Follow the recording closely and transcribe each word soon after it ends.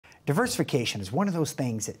Diversification is one of those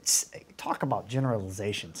things that talk about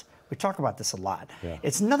generalizations. We talk about this a lot. Yeah.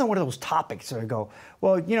 It's another one of those topics that I go,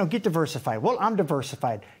 well, get diversified. Well, I'm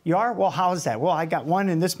diversified. You are? Well, how is that? Well, I got one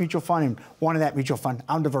in this mutual fund and one in that mutual fund.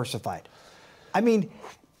 I'm diversified. I mean,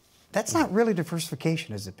 that's not really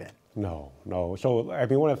diversification, has it been? No. So, I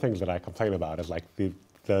mean, one of the things that I complain about is like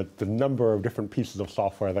the number of different pieces of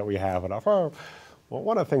software that we have in our firm. Well,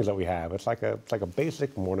 one of the things that we have, it's like a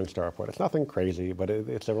basic Morningstar report. It's nothing crazy, but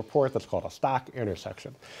it's a report that's called a stock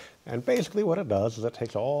intersection. And basically what it does is it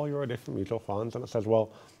takes all your different mutual funds and it says, well,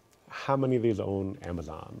 how many of these own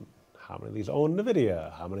Amazon? How many of these own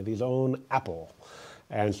NVIDIA? How many of these own Apple?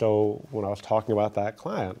 And so when I was talking about that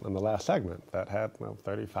client in the last segment that had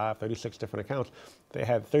 35, 36 different accounts, they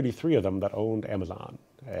had 33 of them that owned Amazon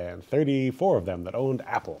and 34 of them that owned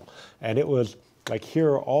Apple. And it was like, here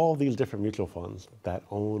are all these different mutual funds that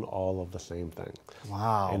own all of the same thing.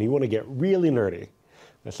 Wow. And you want to get really nerdy,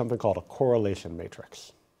 there's something called a correlation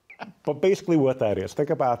matrix. But basically what that is, think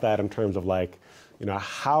about that in terms of like,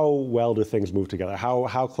 how well do things move together?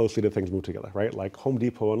 How closely do things move together, right? Like Home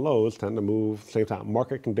Depot and Lowe's tend to move at the same time.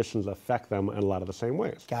 Market conditions affect them in a lot of the same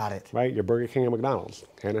ways. Got it. Right? Your Burger King and McDonald's,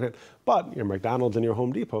 hand in hand. But your McDonald's and your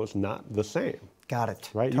Home Depot is not the same. Got it.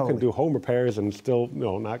 Right? Totally. You can do home repairs and still,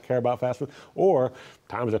 not care about fast food. Or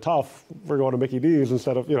times are tough, we're going to Mickey D's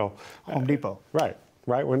instead of, Home Depot. Right.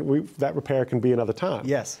 When that repair can be another time.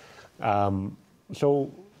 Yes.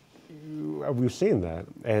 So we've seen that,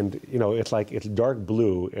 and it's like it's dark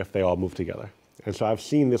blue if they all move together. And so I've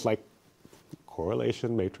seen this like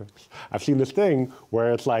correlation matrix. I've seen this thing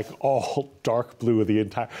where it's like all dark blue the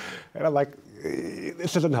entire, and I'm like,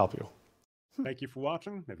 this doesn't help you. Thank you for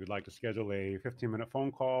watching. If you'd like to schedule a 15-minute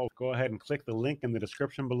phone call, go ahead and click the link in the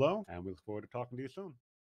description below, and we look forward to talking to you soon.